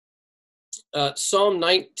Psalm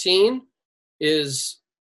 19 is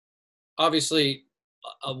obviously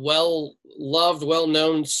a well-loved,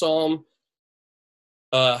 well-known psalm.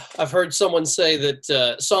 I've heard someone say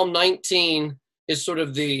that Psalm 19 is sort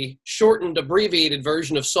of the shortened, abbreviated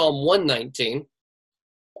version of Psalm 119.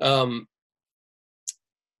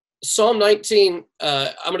 Psalm 19,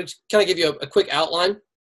 I'm going to kind of give you a quick outline.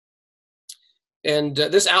 And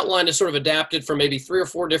this outline is sort of adapted from maybe 3 or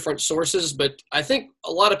 4 different sources, but I think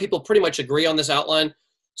a lot of people pretty much agree on this outline.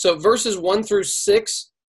 So verses 1 through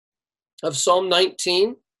 6 of Psalm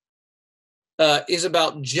 19 is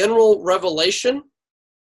about general revelation,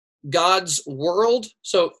 God's world.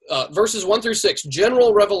 So verses 1 through 6,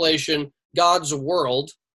 general revelation, God's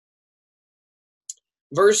world.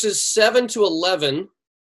 Verses 7 to 11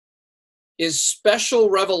 is special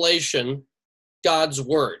revelation, God's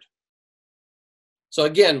word. So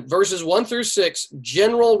again, verses 1 through 6,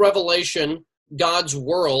 general revelation, God's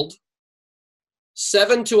world.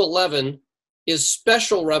 7 to 11 is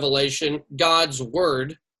special revelation, God's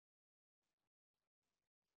word.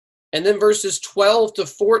 And then verses 12 to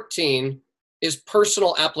 14 is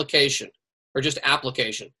personal application, or just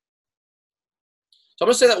application. So I'm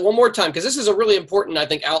going to say that one more time, because this is a really important, I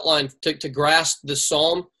think, outline to grasp this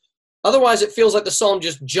psalm. Otherwise, it feels like the psalm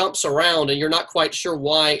just jumps around and you're not quite sure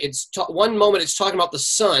why. One moment it's talking about the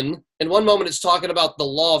sun, and one moment it's talking about the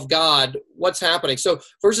law of God. What's happening? So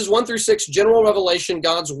verses 1 through 6, general revelation,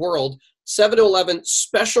 God's world. 7 to 11,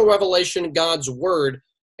 special revelation, God's word.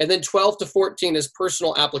 And then 12 to 14 is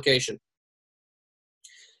personal application.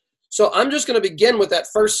 So I'm just going to begin with that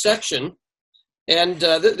first section. And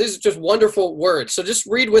this is just wonderful words. So just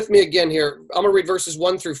read with me again here. I'm going to read verses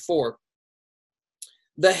 1 through 4.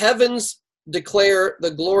 The heavens declare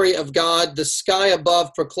the glory of God. The sky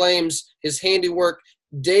above proclaims his handiwork.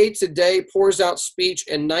 Day to day pours out speech,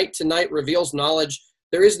 and night to night reveals knowledge.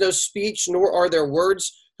 There is no speech, nor are there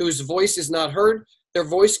words whose voice is not heard. Their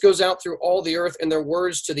voice goes out through all the earth, and their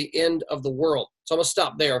words to the end of the world. So I'm going to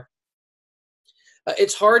stop there.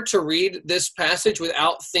 It's hard to read this passage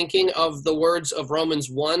without thinking of the words of Romans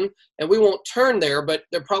 1, and we won't turn there, but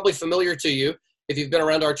they're probably familiar to you if you've been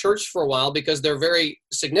around our church for a while, because they're very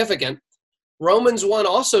significant. Romans 1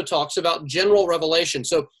 also talks about general revelation.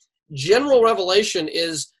 So general revelation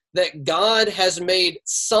is that God has made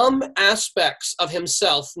some aspects of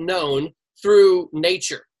himself known through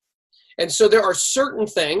nature. And so there are certain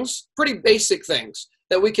things, pretty basic things,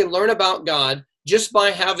 that we can learn about God just by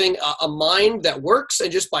having a mind that works,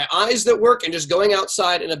 and just by eyes that work, and just going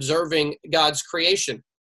outside and observing God's creation.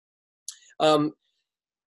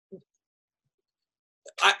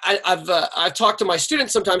 I've talked to my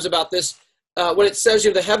students sometimes about this. When it says,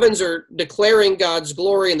 the heavens are declaring God's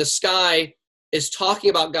glory and the sky is talking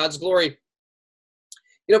about God's glory,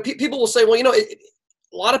 people will say, well, a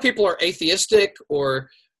lot of people are atheistic, or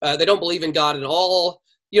they don't believe in God at all.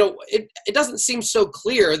 It doesn't seem so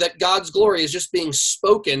clear that God's glory is just being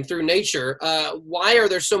spoken through nature. Why are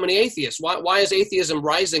there so many atheists? Why is atheism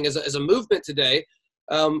rising as a movement today?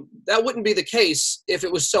 That wouldn't be the case if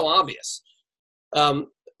it was so obvious.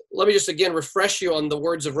 Let me just again refresh you on the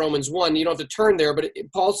words of Romans 1. You don't have to turn there, but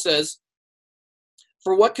Paul says,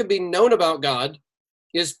 for what could be known about God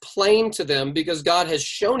is plain to them, because God has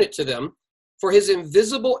shown it to them. For his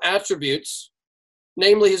invisible attributes,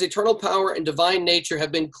 namely his eternal power and divine nature,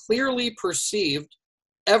 have been clearly perceived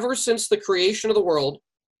ever since the creation of the world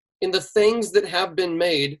in the things that have been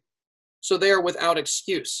made, so they are without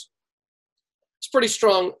excuse. It's pretty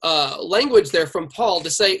strong language there from Paul to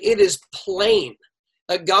say it is plain.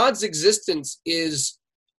 God's existence is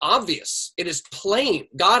obvious. It is plain.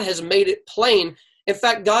 God has made it plain. In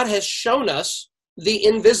fact, God has shown us the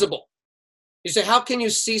invisible. You say, how can you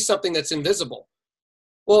see something that's invisible?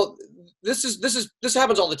 Well, this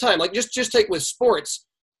happens all the time. Like just take with sports.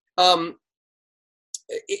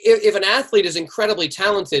 If an athlete is incredibly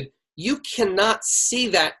talented, you cannot see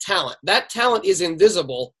that talent. That talent is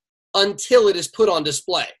invisible until it is put on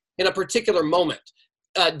display in a particular moment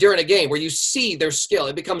during a game where you see their skill.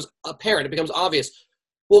 It becomes apparent. It becomes obvious.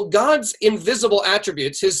 Well, God's invisible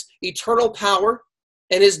attributes, his eternal power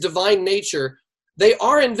and his divine nature, they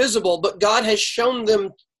are invisible, but God has shown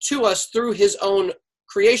them to us through his own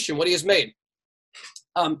creation, what he has made.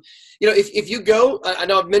 If you go, I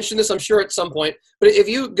know I've mentioned this, I'm sure at some point, but if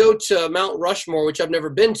you go to Mount Rushmore, which I've never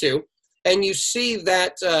been to, and you see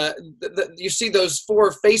that, you see those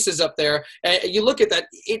 4 faces up there, and you look at that,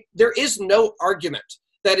 there is no argument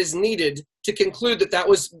that is needed to conclude that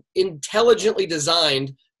was intelligently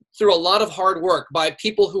designed through a lot of hard work by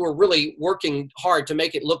people who were really working hard to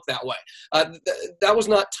make it look that way. That was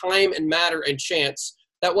not time and matter and chance.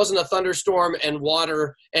 That wasn't a thunderstorm and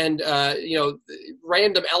water and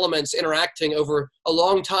random elements interacting over a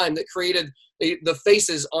long time that created the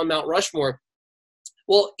faces on Mount Rushmore.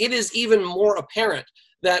 Well, it is even more apparent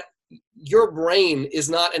that your brain is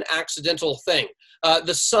not an accidental thing.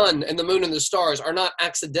 The sun and the moon and the stars are not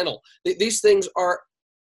accidental. These things are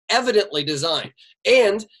evidently designed.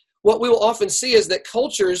 And what we will often see is that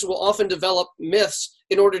cultures will often develop myths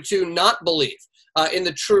in order to not believe in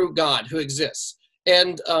the true God who exists.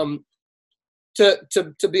 And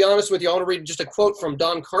to be honest with you, I want to read just a quote from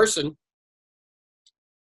Don Carson.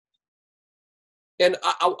 And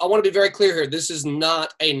I want to be very clear here. This is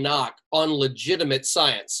not a knock on legitimate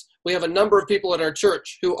science. We have a number of people at our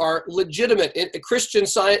church who are legitimate Christian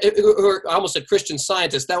science. I almost said Christian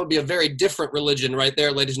scientists. That would be a very different religion right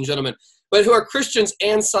there, ladies and gentlemen. But who are Christians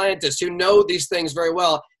and scientists who know these things very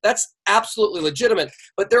well. That's absolutely legitimate.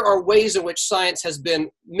 But there are ways in which science has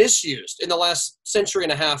been misused in the last century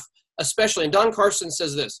and a half, especially. And Don Carson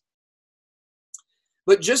says this: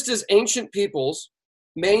 but just as ancient peoples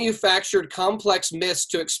manufactured complex myths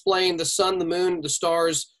to explain the sun, the moon, the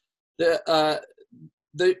stars, the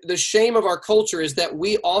shame of our culture is that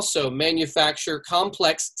we also manufacture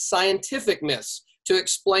complex scientific myths to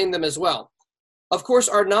explain them as well. Of course,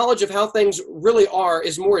 our knowledge of how things really are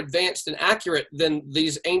is more advanced and accurate than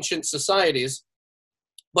these ancient societies,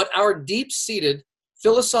 but our deep-seated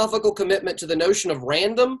philosophical commitment to the notion of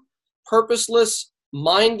random, purposeless,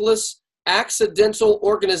 mindless, accidental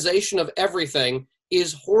organization of everything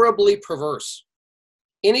is horribly perverse.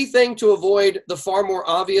 Anything to avoid the far more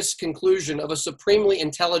obvious conclusion of a supremely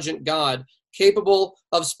intelligent God capable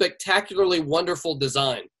of spectacularly wonderful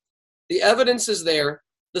design. The evidence is there.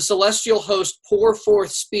 The celestial host pour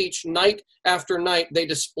forth speech night after night. They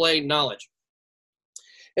display knowledge.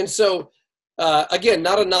 And so, again,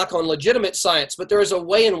 not a knock on legitimate science, but there is a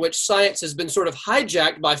way in which science has been sort of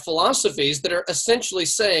hijacked by philosophies that are essentially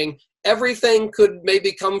saying everything could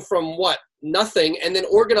maybe come from what? Nothing, and then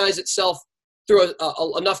organize itself through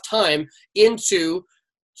enough time into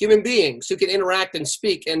human beings who can interact and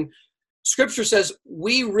speak. And Scripture says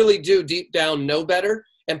we really do deep down know better.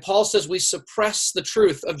 And Paul says we suppress the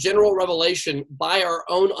truth of general revelation by our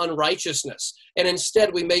own unrighteousness. And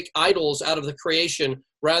instead we make idols out of the creation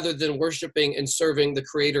rather than worshiping and serving the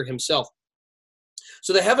Creator himself.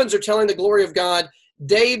 So the heavens are telling the glory of God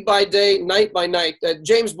day by day, night by night.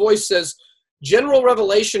 James Boyce says general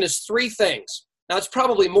revelation is three things. Now, it's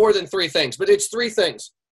probably more than three things, but it's three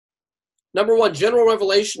things. Number one, general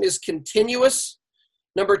revelation is continuous.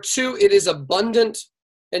 Number two, it is abundant.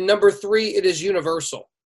 And number three, it is universal.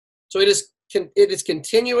 So it is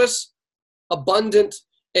continuous, abundant,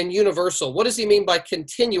 and universal. What does he mean by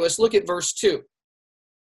continuous? Look at verse 2.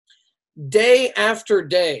 Day after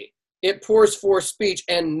day, it pours forth speech,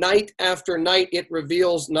 and night after night, it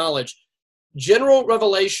reveals knowledge. General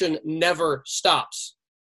revelation never stops.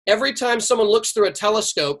 Every time someone looks through a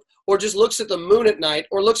telescope or just looks at the moon at night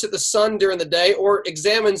or looks at the sun during the day or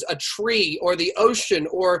examines a tree or the ocean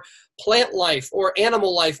or plant life or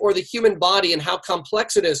animal life or the human body and how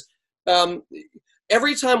complex it is,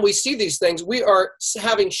 every time we see these things, we are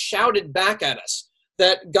having shouted back at us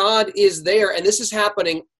that God is there, and this is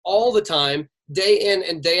happening all the time, day in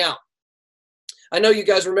and day out. I know you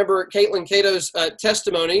guys remember Caitlin Cato's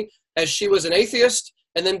testimony as she was an atheist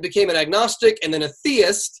and then became an agnostic and then a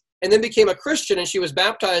theist and then became a Christian, and she was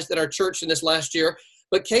baptized at our church in this last year.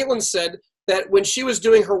 But Caitlin said that when she was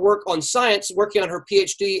doing her work on science, working on her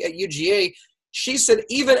PhD at UGA, she said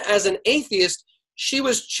even as an atheist, she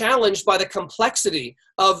was challenged by the complexity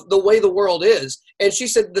of the way the world is. And she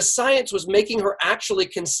said the science was making her actually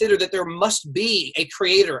consider that there must be a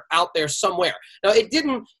creator out there somewhere. Now, it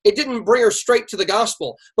didn't bring her straight to the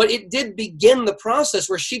gospel, but it did begin the process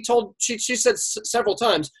where she said several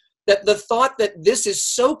times that the thought that this is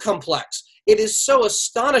so complex, it is so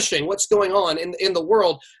astonishing what's going on in the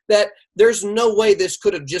world that there's no way this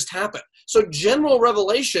could have just happened. So general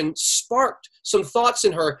revelation sparked some thoughts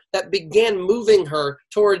in her that began moving her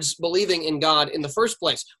towards believing in God in the first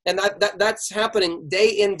place. And that's happening day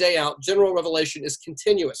in, day out. General revelation is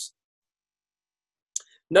continuous.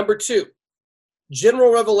 Number two,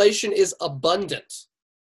 general revelation is abundant.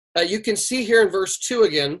 You can see here in verse 2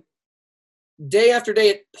 again, day after day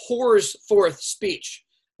it pours forth speech.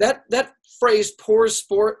 That phrase pours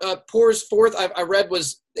forth, I read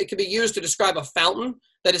it can be used to describe a fountain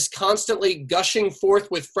that is constantly gushing forth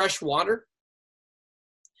with fresh water.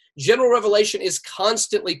 General revelation is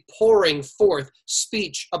constantly pouring forth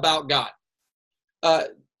speech about God.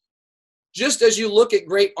 Just as you look at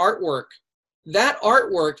great artwork, that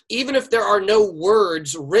artwork, even if there are no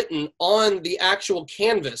words written on the actual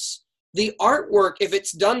canvas, the artwork, if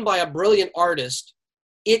it's done by a brilliant artist,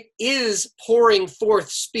 it is pouring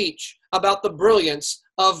forth speech about the brilliance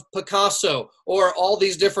of Picasso or all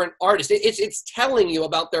these different artists. It's telling you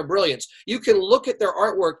about their brilliance. You can look at their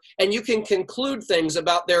artwork and you can conclude things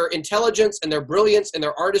about their intelligence and their brilliance and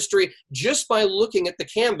their artistry just by looking at the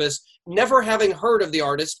canvas, never having heard of the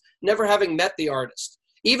artist, never having met the artist.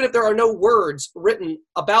 Even if there are no words written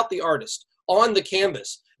about the artist on the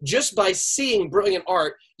canvas, just by seeing brilliant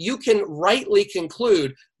art, you can rightly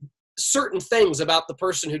conclude certain things about the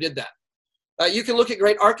person who did that. You can look at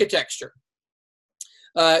great architecture.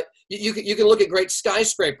 You can look at great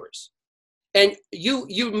skyscrapers, and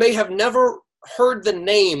you may have never heard the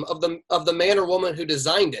name of the man or woman who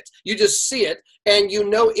designed it. You just see it, and you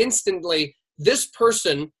know instantly this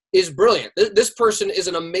person is brilliant. This person is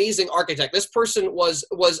an amazing architect. This person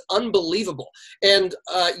was unbelievable, and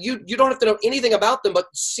you don't have to know anything about them, but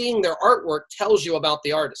seeing their artwork tells you about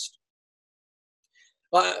the artist.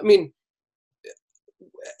 I mean,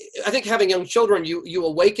 I think having young children, you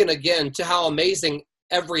awaken again to how amazing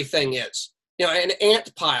everything is. You know, an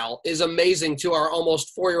ant pile is amazing to our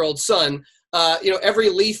almost 4-year-old son. You know, every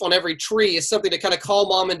leaf on every tree is something to kind of call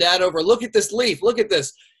mom and dad over. Look at this leaf. Look at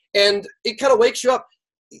this, and it kind of wakes you up.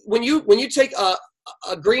 When you take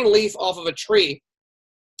a green leaf off of a tree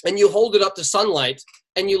and you hold it up to sunlight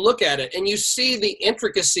and you look at it and you see the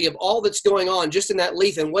intricacy of all that's going on just in that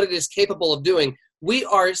leaf and what it is capable of doing, we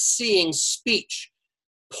are seeing speech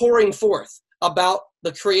pouring forth about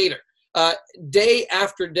the Creator. Day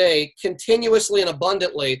after day, continuously and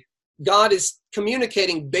abundantly, God is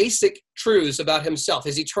communicating basic truths about himself,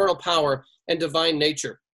 his eternal power and divine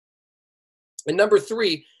nature. And number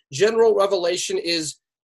 3, general revelation is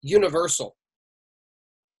universal.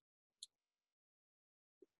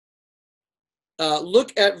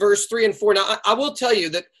 Look at verse 3 and 4. Now, I will tell you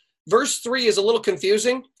that verse 3 is a little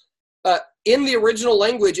confusing. In the original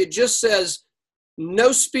language, it just says,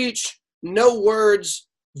 no speech, no words,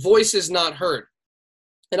 voice is not heard.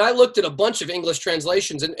 And I looked at a bunch of English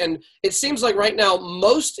translations, and it seems like right now,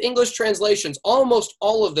 most English translations, almost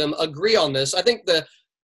all of them agree on this. I think the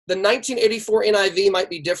 1984 NIV might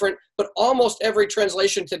be different, but almost every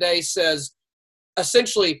translation today says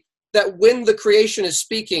essentially that when the creation is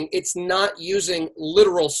speaking, it's not using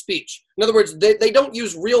literal speech. In other words, they don't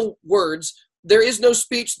use real words. There is no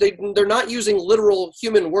speech. They're not using literal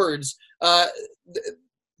human words.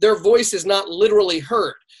 Their voice is not literally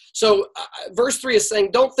heard. So verse 3 is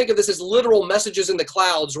saying, don't think of this as literal messages in the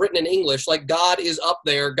clouds written in English, like God is up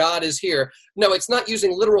there, God is here. No, it's not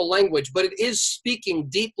using literal language, but it is speaking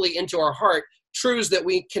deeply into our heart truths that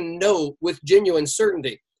we can know with genuine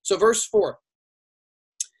certainty. So verse 4,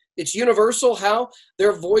 it's universal. How?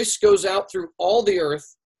 Their voice goes out through all the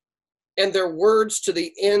earth and their words to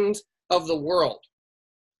the end of the world.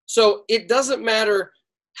 So it doesn't matter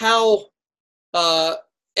how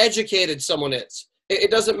educated someone is. It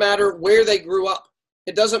doesn't matter where they grew up.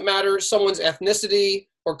 It doesn't matter someone's ethnicity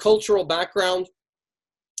or cultural background.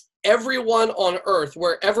 Everyone on earth,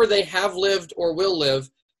 wherever they have lived or will live,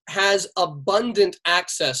 has abundant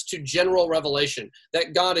access to general revelation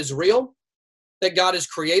that God is real, that God is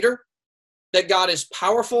creator, that God is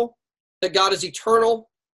powerful, that God is eternal.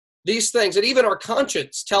 These things, and even our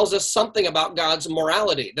conscience tells us something about God's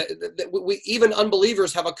morality. That we, even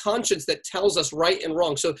unbelievers, have a conscience that tells us right and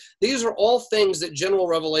wrong. So these are all things that general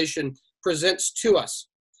revelation presents to us.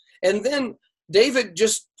 And then David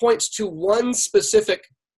just points to one specific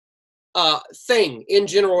thing in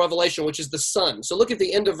general revelation, which is the sun. So look at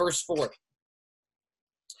the end of verse 4.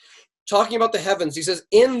 Talking about the heavens, he says,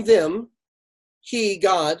 in them, he,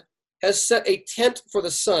 God, has set a tent for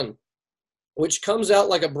the sun, which comes out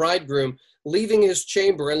like a bridegroom, leaving his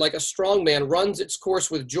chamber, and like a strong man runs its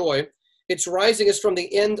course with joy. Its rising is from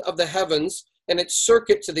the end of the heavens, and its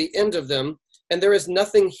circuit to the end of them, and there is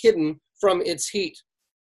nothing hidden from its heat.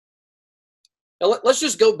 Now let's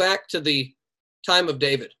just go back to the time of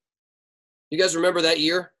David. You guys remember that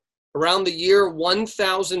year? Around the year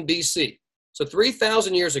 1000 BC, so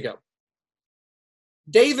 3,000 years ago.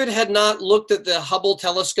 David had not looked at the Hubble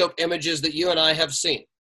telescope images that you and I have seen.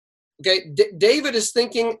 Okay, David is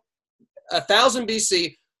thinking 1000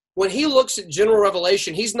 BC. When he looks at general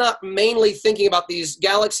revelation, he's not mainly thinking about these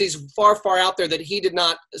galaxies far, far out there that he did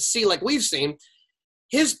not see like we've seen.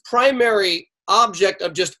 His primary object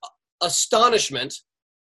of just astonishment,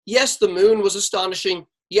 yes, the moon was astonishing.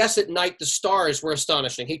 Yes, at night the stars were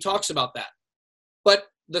astonishing. He talks about that. But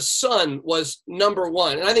the sun was number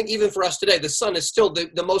one. And I think even for us today, the sun is still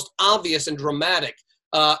the most obvious and dramatic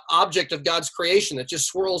object of God's creation that just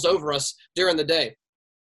swirls over us during the day.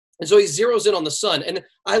 And so he zeroes in on the sun. And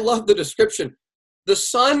I love the description. The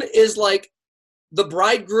son is like the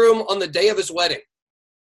bridegroom on the day of his wedding,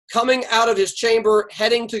 coming out of his chamber,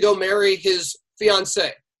 heading to go marry his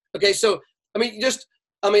fiancée. Okay, so,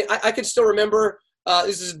 I can still remember,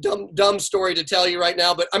 this is a dumb story to tell you right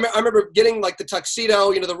now, but I remember getting like the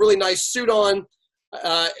tuxedo, the really nice suit on.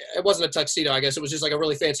 It wasn't a tuxedo, I guess. It was just like a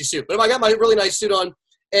really fancy suit. But I got my really nice suit on,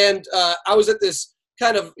 and I was at this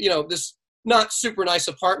kind of, this not super nice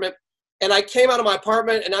apartment. And I came out of my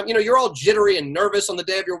apartment, and you're all jittery and nervous on the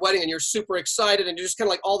day of your wedding, and you're super excited, and you're just kind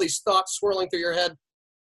of like all these thoughts swirling through your head.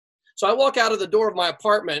 So I walk out of the door of my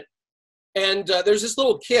apartment, and there's this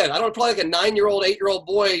little kid. I don't know, probably like a 9-year-old, 8-year-old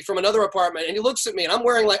boy from another apartment, and he looks at me, and I'm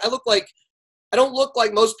wearing I don't look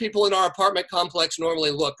like most people in our apartment complex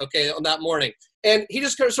normally look, okay, on that morning. And he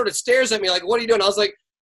just kind of sort of stares at me like, what are you doing? I was like,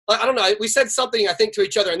 I don't know. We said something, I think, to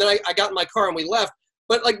each other, and then I got in my car and we left.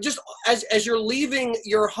 But like, just as you're leaving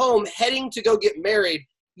your home, heading to go get married,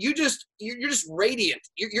 you're just radiant.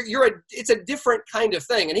 It's a different kind of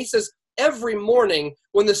thing. And he says, every morning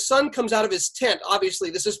when the sun comes out of his tent, obviously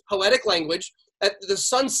this is poetic language, at the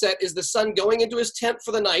sunset is the sun going into his tent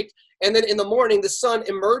for the night. And then in the morning, the sun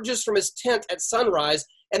emerges from his tent at sunrise,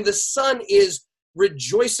 and the sun is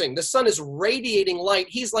rejoicing. The sun is radiating light.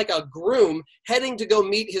 He's like a groom heading to go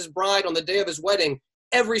meet his bride on the day of his wedding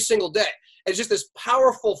every single day. It's just this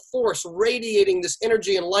powerful force radiating this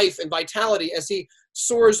energy and life and vitality as he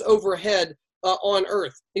soars overhead on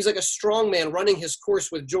earth. He's like a strong man running his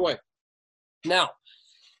course with joy. Now,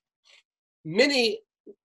 many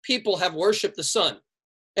people have worshiped the sun.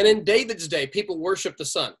 And in David's day, people worship the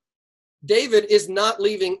sun. David is not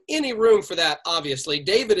leaving any room for that, obviously.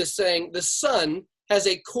 David is saying the sun has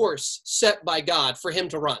a course set by God for him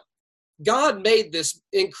to run. God made this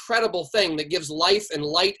incredible thing that gives life and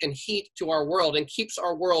light and heat to our world and keeps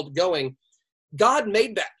our world going. God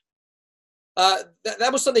made that.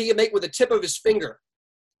 That was something he could make with the tip of his finger.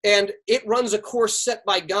 And it runs a course set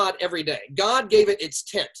by God every day. God gave it its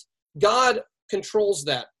tent. God controls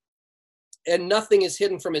that. And nothing is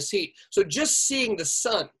hidden from his heat. So just seeing the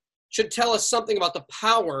sun should tell us something about the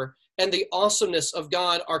power and the awesomeness of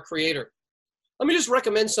God, our creator. Let me just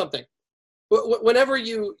recommend something. Whenever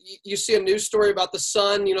you see a news story about the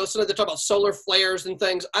sun, sometimes they talk about solar flares and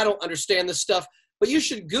things. I don't understand this stuff, but you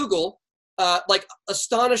should Google like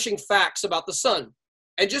astonishing facts about the sun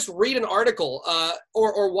and just read an article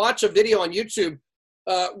or watch a video on YouTube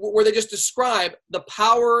where they just describe the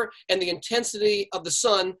power and the intensity of the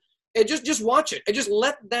sun, and just watch it and just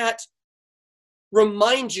let that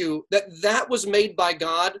remind you that that was made by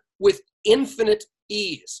God with infinite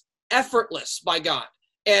ease, effortless by God.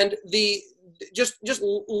 And just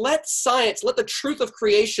let science, let the truth of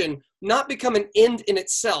creation not become an end in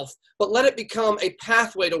itself, but let it become a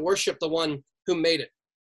pathway to worship the one who made it.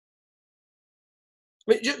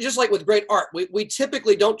 I mean, just like with great art, we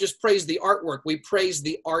typically don't just praise the artwork, we praise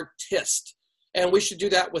the artist. And we should do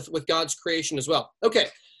that with God's creation as well. Okay,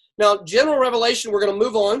 now general revelation, we're going to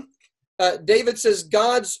move on. David says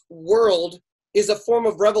God's world is a form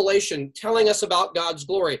of revelation telling us about God's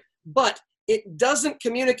glory, but it doesn't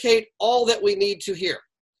communicate all that we need to hear.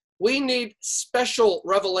 We need special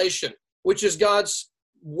revelation, which is God's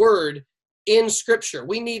word in Scripture.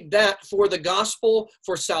 We need that for the gospel,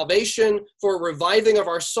 for salvation, for reviving of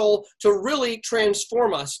our soul, to really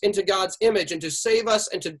transform us into God's image and to save us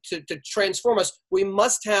and to transform us. We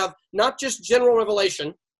must have not just general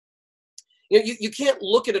revelation. You can't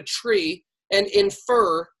look at a tree and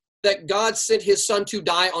infer that God sent his son to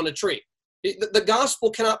die on a tree. The gospel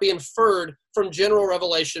cannot be inferred from general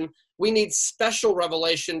revelation. We need special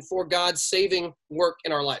revelation for God's saving work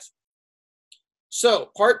in our life. So,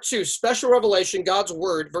 part 2, special revelation, God's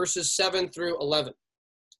word, verses 7 through 11.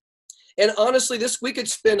 And honestly, we could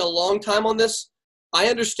spend a long time on this. I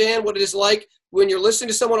understand what it is like when you're listening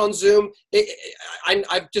to someone on Zoom.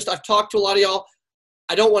 I've talked to a lot of y'all.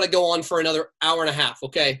 I don't want to go on for another hour and a half,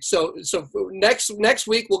 okay? So next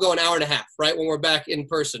week, we'll go an hour and a half, right, when we're back in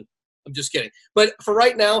person. I'm just kidding. But for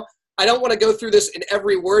right now, I don't want to go through this in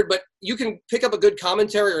every word, but you can pick up a good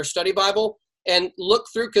commentary or a study Bible and look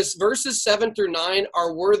through, because verses 7 through 9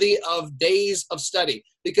 are worthy of days of study,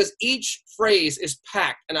 because each phrase is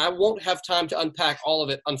packed, and I won't have time to unpack all of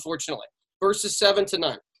it, unfortunately. Verses 7 to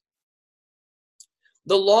 9.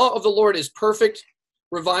 The law of the Lord is perfect,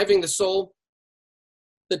 reviving the soul.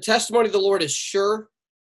 The testimony of the Lord is sure,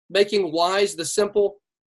 making wise the simple.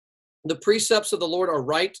 The precepts of the Lord are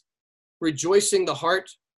right, rejoicing the heart.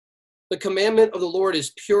 The commandment of the Lord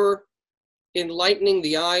is pure, enlightening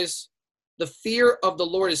the eyes. The fear of the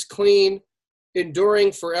Lord is clean,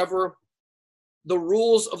 enduring forever. The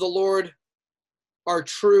rules of the Lord are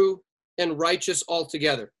true and righteous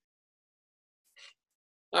altogether.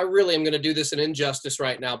 I really am going to do this an injustice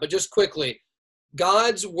right now, but just quickly,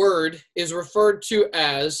 God's word is referred to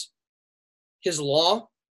as his law,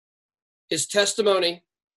 his testimony,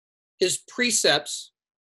 his precepts,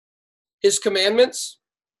 his commandments,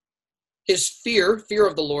 his fear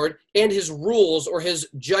of the Lord, and his rules or his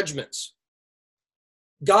judgments.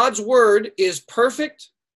 God's word is perfect.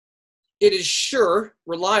 It is sure,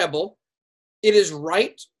 reliable. It is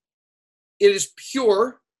right. It is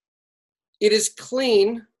pure. It is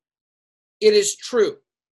clean. It is true.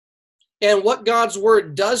 And what God's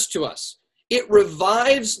word does to us, it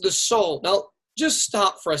revives the soul. Now, just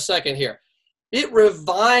stop for a second here. It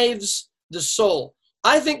revives the soul.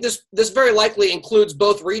 I think this very likely includes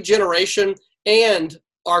both regeneration and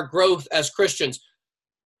our growth as Christians.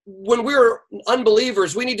 When we're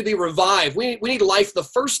unbelievers, we need to be revived. We need life the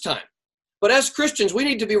first time. But as Christians, we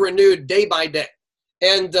need to be renewed day by day.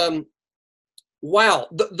 And wow,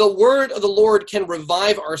 the word of the Lord can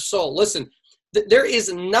revive our soul. Listen, there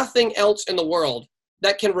is nothing else in the world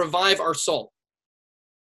that can revive our soul.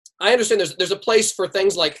 I understand there's a place for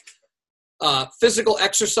things like physical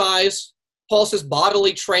exercise. Paul says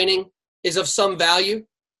bodily training is of some value,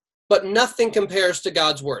 but nothing compares to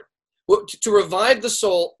God's word. To revive the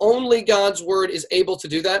soul, only God's word is able to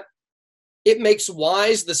do that. It makes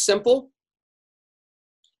wise the simple.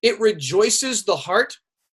 It rejoices the heart.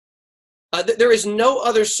 There is no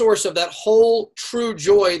other source of that whole true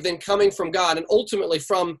joy than coming from God and ultimately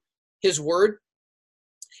from his word.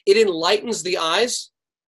 It enlightens the eyes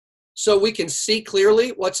so we can see clearly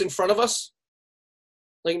what's in front of us.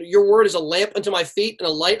 Like, your word is a lamp unto my feet and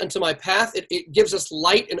a light unto my path. It gives us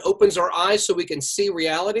light and opens our eyes so we can see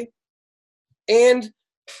reality. And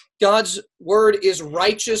God's word is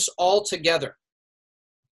righteous altogether.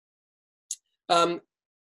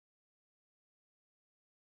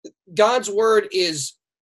 God's word is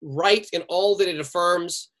right in all that it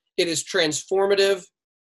affirms. It is transformative.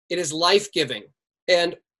 It is life-giving.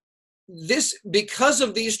 And this, because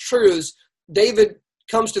of these truths, David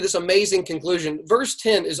comes to this amazing conclusion. Verse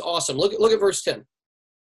 10 is awesome. Look at verse 10.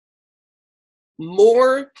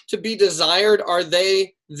 More to be desired are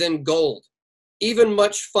they than gold, even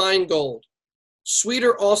much fine gold,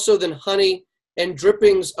 sweeter also than honey and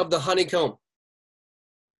drippings of the honeycomb.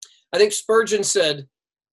 I think Spurgeon said,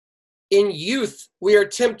 in youth, we are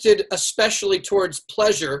tempted especially towards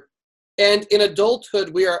pleasure, and in adulthood,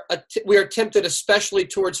 we are tempted especially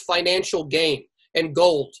towards financial gain and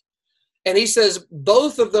gold. And he says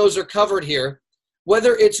both of those are covered here,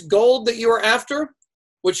 whether it's gold that you are after,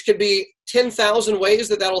 which could be 10,000 ways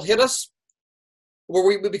that'll hit us, where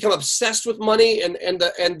we become obsessed with money and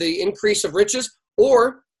the increase of riches,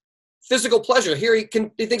 or physical pleasure. Here he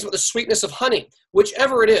thinks about the sweetness of honey.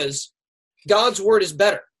 Whichever it is, God's word is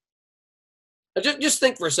better. Now just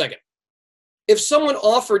think for a second. If someone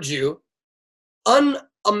offered you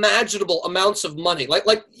unimaginable amounts of money,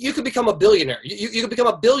 like you could become a billionaire. You could become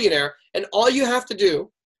a billionaire, and all you have to do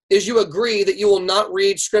is you agree that you will not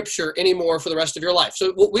read scripture anymore for the rest of your life.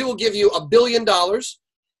 So we will give you $1 billion,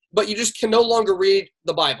 but you just can no longer read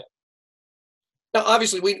the Bible. Now,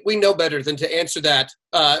 obviously, we know better than to answer that,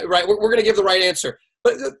 right? We're going to give the right answer.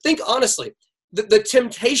 But think honestly, the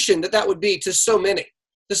temptation that would be to so many,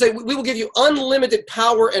 to say, we will give you unlimited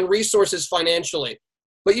power and resources financially,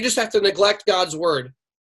 but you just have to neglect God's word.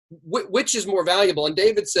 Which is more valuable? And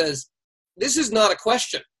David says, this is not a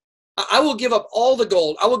question. I will give up all the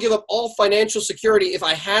gold. I will give up all financial security if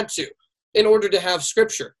I had to in order to have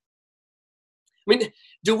scripture. I mean,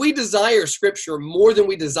 do we desire scripture more than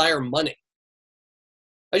we desire money?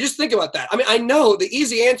 I just think about that. I mean, I know the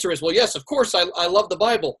easy answer is, well, yes, of course, I love the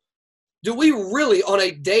Bible. Do we really, on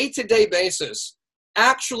a day-to-day basis,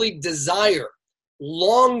 actually desire,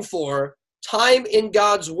 long for time in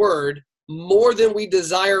God's word more than we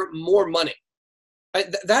desire more money?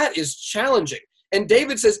 That is challenging. And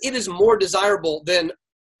David says it is more desirable than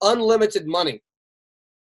unlimited money.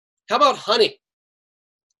 How about honey?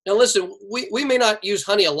 Now listen, we may not use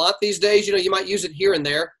honey a lot these days. You know, you might use it here and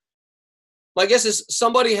there. My guess is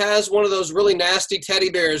somebody has one of those really nasty teddy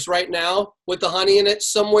bears right now with the honey in it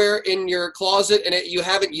somewhere in your closet, and you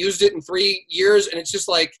haven't used it in 3 years, and it's just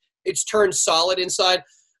like it's turned solid inside.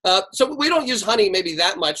 So we don't use honey maybe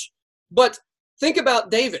that much. But think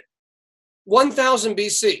about David, 1000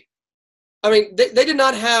 BC. I mean, they did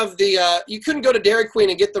not have you couldn't go to Dairy Queen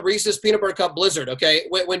and get the Reese's Peanut Butter Cup Blizzard, okay,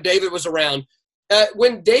 when David was around.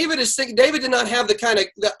 When David is thinking, David did not have the kind of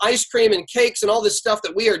the ice cream and cakes and all this stuff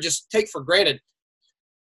that we are just take for granted.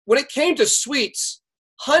 When it came to sweets,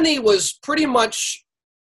 honey was pretty much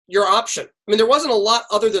your option. I mean, there wasn't a lot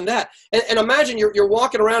other than that. And imagine you're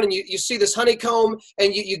walking around and you see this honeycomb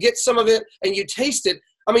and you get some of it and you taste it.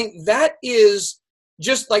 I mean, that is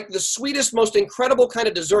just like the sweetest, most incredible kind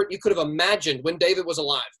of dessert you could have imagined when David was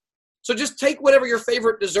alive. So just take whatever your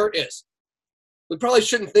favorite dessert is. We probably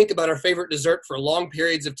shouldn't think about our favorite dessert for long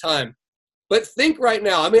periods of time. But think right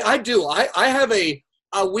now. I mean, I do. I have a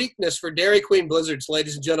weakness for Dairy Queen Blizzards,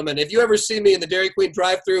 ladies and gentlemen. If you ever see me in the Dairy Queen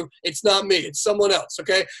drive-thru, it's not me. It's someone else,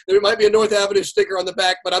 okay? There might be a North Avenue sticker on the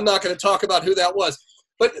back, but I'm not going to talk about who that was.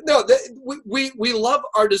 But no, we love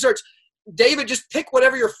our desserts. David, just pick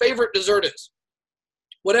whatever your favorite dessert is,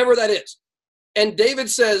 whatever that is. And David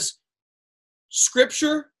says,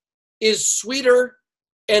 Scripture is sweeter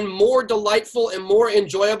and more delightful and more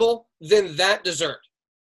enjoyable than that dessert.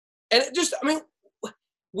 And it just, I mean,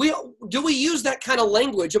 we use that kind of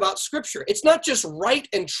language about Scripture? It's not just right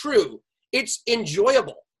and true. It's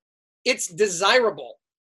enjoyable. It's desirable.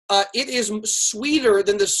 It is sweeter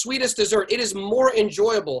than the sweetest dessert. It is more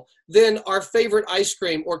enjoyable than our favorite ice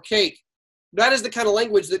cream or cake. That is the kind of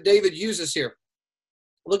language that David uses here.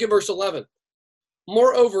 Look at verse 11.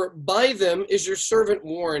 Moreover, by them is your servant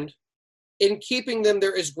warned. In keeping them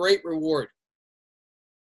there is great reward.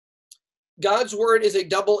 God's word is a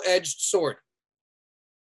double-edged sword.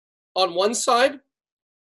 On one side,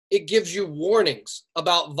 it gives you warnings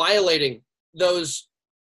about violating those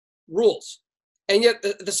rules. And yet,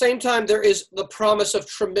 at the same time, there is the promise of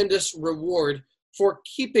tremendous reward for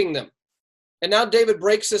keeping them. And now David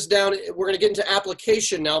breaks this down. We're going to get into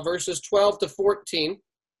application now, verses 12 to 14.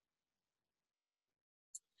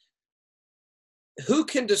 Who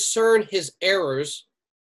can discern his errors?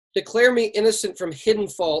 Declare me innocent from hidden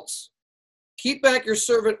faults. Keep back your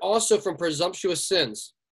servant also from presumptuous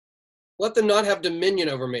sins. Let them not have dominion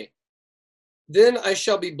over me. Then I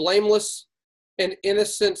shall be blameless and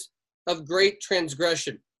innocent of great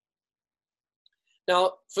transgression.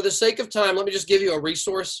 Now, for the sake of time, let me just give you a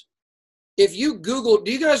resource. If you Google,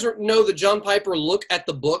 do you guys know the John Piper Look at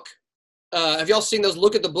the Book? Have y'all seen those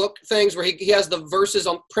Look at the Book things where he has the verses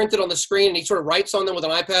printed on the screen and he sort of writes on them with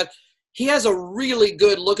an iPad? He has a really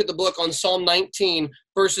good look at the book on Psalm 19,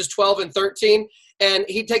 verses 12 and 13. And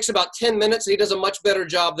he takes about 10 minutes and he does a much better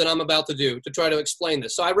job than I'm about to do to try to explain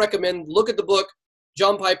this. So I recommend Look at the Book,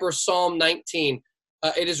 John Piper, Psalm 19.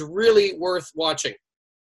 It is really worth watching.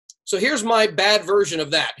 So here's my bad version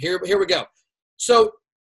of that. Here we go. So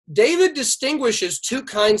David distinguishes two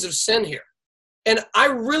kinds of sin here. And I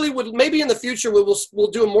really would, maybe in the future,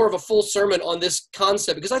 we'll do more of a full sermon on this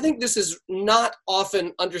concept, because I think this is not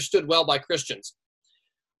often understood well by Christians.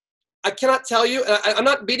 I cannot tell you, I'm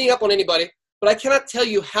not beating up on anybody, but I cannot tell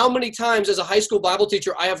you how many times as a high school Bible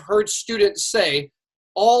teacher I have heard students say,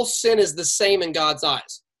 all sin is the same in God's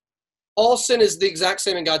eyes. All sin is the exact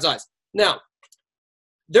same in God's eyes. Now,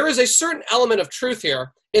 there is a certain element of truth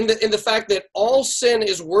here in the fact that all sin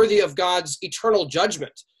is worthy of God's eternal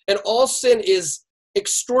judgment. And all sin is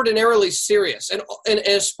extraordinarily serious. And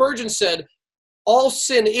as Spurgeon said, all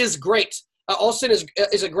sin is great. All sin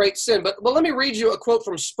is a great sin. But let me read you a quote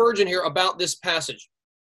from Spurgeon here about this passage.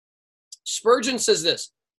 Spurgeon says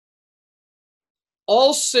this: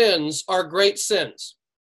 all sins are great sins,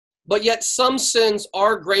 but yet some sins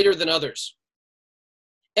are greater than others.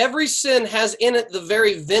 Every sin has in it the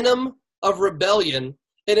very venom of rebellion.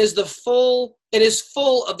 It is full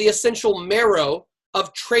of the essential marrow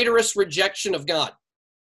of traitorous rejection of God.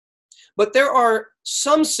 But there are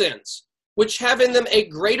some sins which have in them a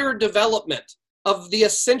greater development of the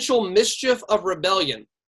essential mischief of rebellion,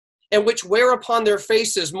 and which wear upon their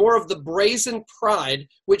faces more of the brazen pride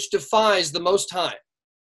which defies the Most High.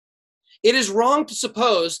 It is wrong to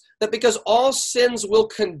suppose that because all sins will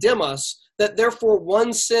condemn us, that therefore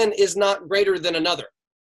one sin is not greater than another.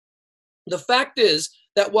 The fact is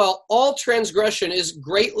that while all transgression is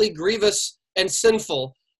greatly grievous and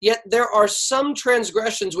sinful, yet there are some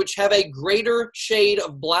transgressions which have a greater shade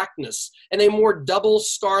of blackness and a more double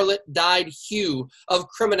scarlet dyed hue of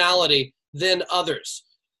criminality than others.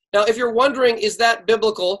 Now, if you're wondering, is that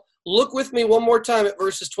biblical? Look with me one more time at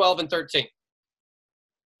verses 12 and 13.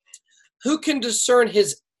 Who can discern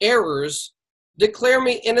his errors? Declare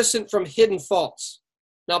me innocent from hidden faults.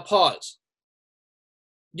 Now pause.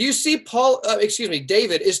 Do you see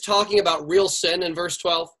David is talking about real sin in verse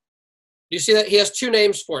 12? Do you see that? He has two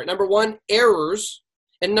names for it. Number one, errors.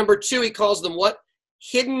 And number two, he calls them what?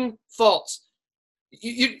 Hidden faults.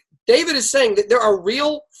 David is saying that there are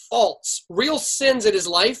real faults, real sins in his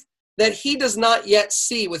life that he does not yet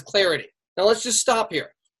see with clarity. Now let's just stop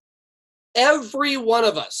here. Every one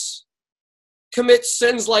of us commits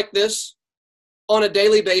sins like this on a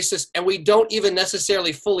daily basis, and we don't even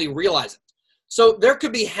necessarily fully realize it. So there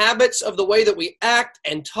could be habits of the way that we act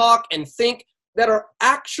and talk and think that are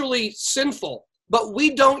actually sinful, but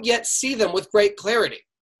we don't yet see them with great clarity.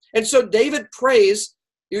 And so David prays,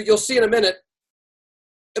 you'll see in a minute,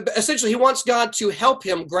 essentially he wants God to help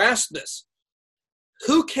him grasp this.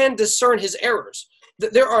 Who can discern his errors?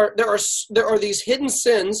 There are these hidden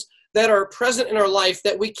sins that are present in our life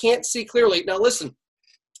that we can't see clearly. Now listen,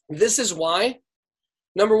 this is why,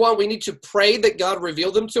 number one, we need to pray that God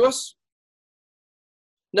reveal them to us.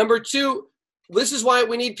 Number two, this is why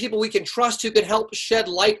we need people we can trust who can help shed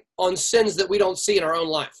light on sins that we don't see in our own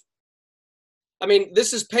life. I mean,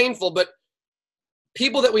 this is painful, but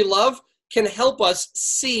people that we love can help us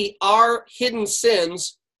see our hidden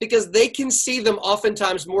sins because they can see them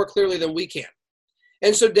oftentimes more clearly than we can.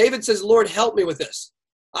 And so David says, Lord, help me with this.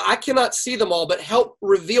 I cannot see them all, but help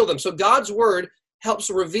reveal them. So God's word helps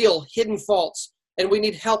reveal hidden faults, and we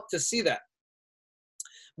need help to see that.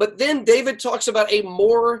 But then David talks about a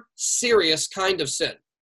more serious kind of sin.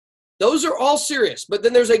 Those are all serious, but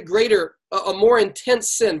then there's a more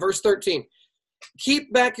intense sin. Verse 13,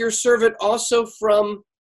 keep back your servant also from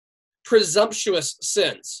presumptuous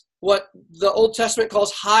sins, what the Old Testament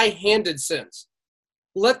calls high-handed sins.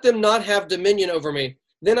 Let them not have dominion over me.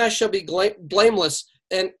 Then I shall be blameless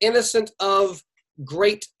and innocent of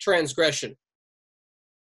great transgression.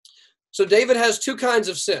 So David has two kinds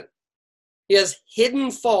of sin. He has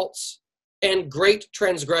hidden faults and great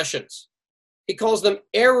transgressions. He calls them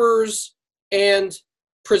errors and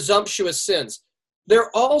presumptuous sins.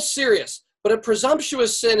 They're all serious, but a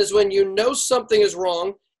presumptuous sin is when you know something is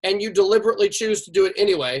wrong and you deliberately choose to do it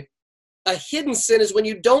anyway. A hidden sin is when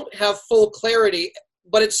you don't have full clarity,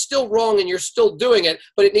 but it's still wrong and you're still doing it,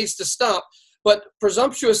 but it needs to stop. But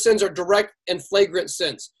presumptuous sins are direct and flagrant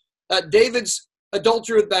sins. David's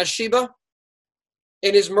adultery with Bathsheba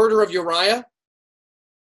and his murder of Uriah,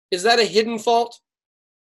 is that a hidden fault?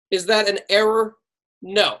 Is that an error?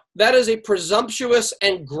 No, that is a presumptuous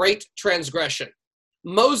and great transgression.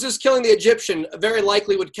 Moses killing the Egyptian very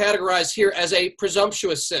likely would categorize here as a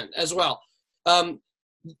presumptuous sin as well.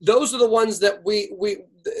 Those are the ones that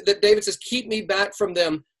that David says, keep me back from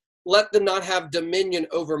them. Let them not have dominion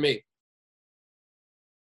over me.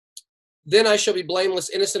 Then I shall be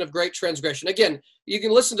blameless, innocent of great transgression. Again, you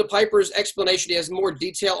can listen to Piper's explanation. He has more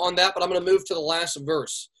detail on that, but I'm going to move to the last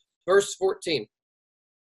verse. Verse 14.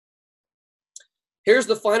 Here's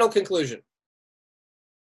the final conclusion.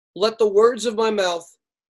 Let the words of my mouth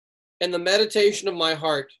and the meditation of my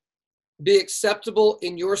heart be acceptable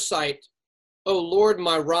in your sight, O Lord,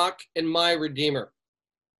 my rock and my redeemer.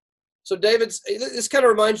 So this kind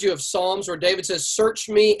of reminds you of Psalms where David says, search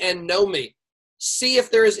me and know me. See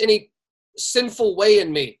if there is any sinful way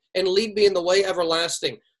in me and lead me in the way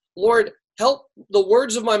everlasting. Lord, help the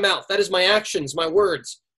words of my mouth, that is my actions, my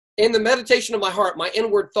words, and the meditation of my heart, my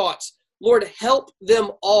inward thoughts. Lord, help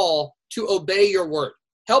them all to obey your word.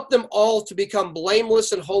 Help them all to become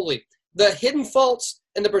blameless and holy. The hidden faults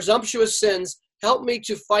and the presumptuous sins, help me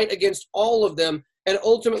to fight against all of them and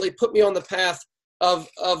ultimately put me on the path of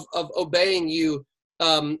obeying you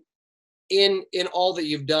in all that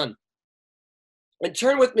you've done. And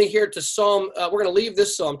turn with me here to Psalm, we're going to leave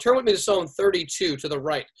this Psalm. Turn with me to Psalm 32 to the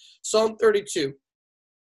right. Psalm 32.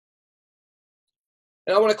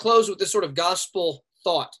 And I want to close with this sort of gospel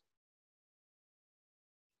thought.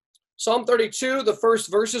 Psalm 32, the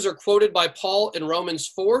first verses are quoted by Paul in Romans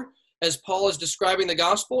 4, as Paul is describing the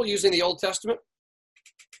gospel using the Old Testament.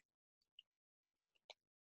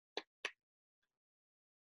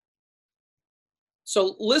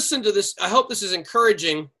 So listen to this. I hope this is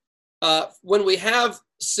encouraging when we have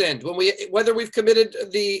sinned, whether we've committed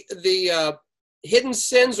the hidden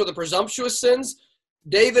sins or the presumptuous sins.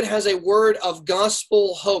 David has a word of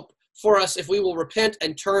gospel hope for us if we will repent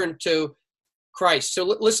and turn to Christ. So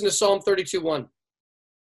listen to Psalm 32:1.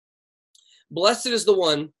 Blessed is the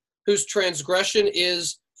one whose transgression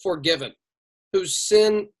is forgiven, whose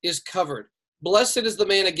sin is covered. Blessed is the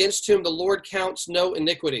man against whom the Lord counts no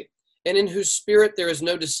iniquity, and in whose spirit there is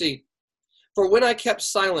no deceit. For when I kept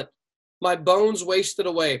silent, my bones wasted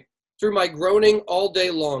away through my groaning all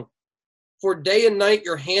day long. For day and night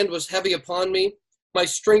your hand was heavy upon me. My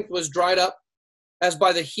strength was dried up as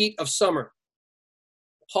by the heat of summer.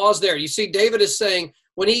 Pause there. You see, David is saying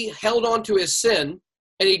when he held on to his sin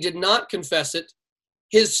and he did not confess it,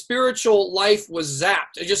 his spiritual life was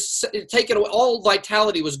zapped. It just taken away. All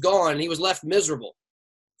vitality was gone, and he was left miserable.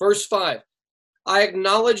 Verse 5, I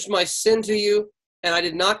acknowledged my sin to you, and I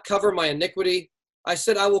did not cover my iniquity. I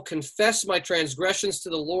said, I will confess my transgressions to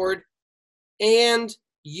the Lord, and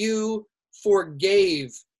you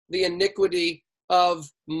forgave the iniquity of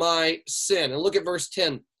my sin. And look at verse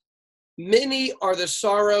 10. Many are the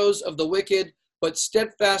sorrows of the wicked, but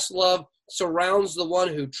steadfast love surrounds the one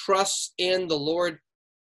who trusts in the Lord.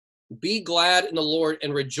 Be glad in the Lord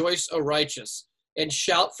and rejoice, O righteous, and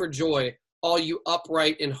shout for joy, all you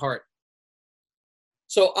upright in heart.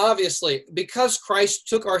 So obviously, because Christ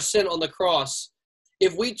took our sin on the cross,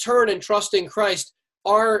 if we turn and trust in Christ,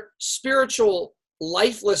 our spiritual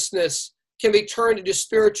lifelessness can be turned into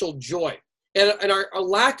spiritual joy. And our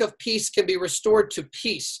lack of peace can be restored to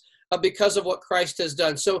peace because of what Christ has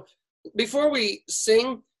done. So before we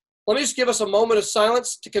sing, let me just give us a moment of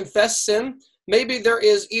silence to confess sin. Maybe there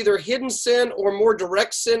is either hidden sin or more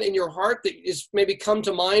direct sin in your heart that is maybe come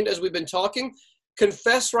to mind as we've been talking.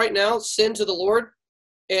 Confess right now sin to the Lord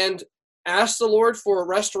and ask the Lord for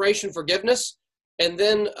restoration, forgiveness, and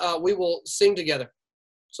then we will sing together.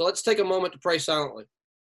 So let's take a moment to pray silently.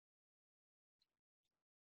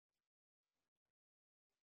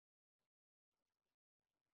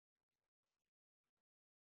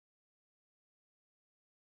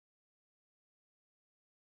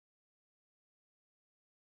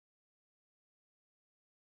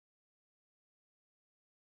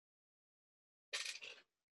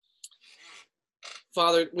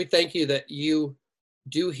 Father, we thank you that you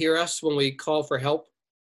do hear us when we call for help.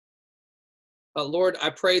 Lord, I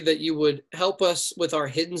pray that you would help us with our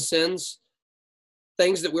hidden sins,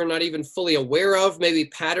 things that we're not even fully aware of, maybe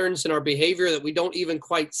patterns in our behavior that we don't even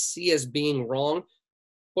quite see as being wrong.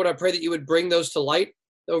 Lord, I pray that you would bring those to light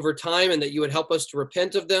over time and that you would help us to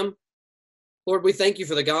repent of them. Lord, we thank you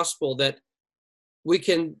for the gospel that we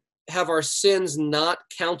can have our sins not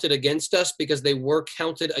counted against us because they were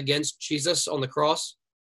counted against Jesus on the cross.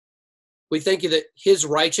 We thank you that his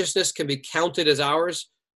righteousness can be counted as ours,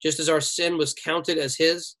 just as our sin was counted as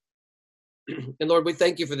his. And Lord, we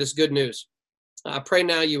thank you for this good news. I pray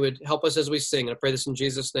now you would help us as we sing. I pray this in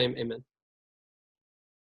Jesus' name. Amen.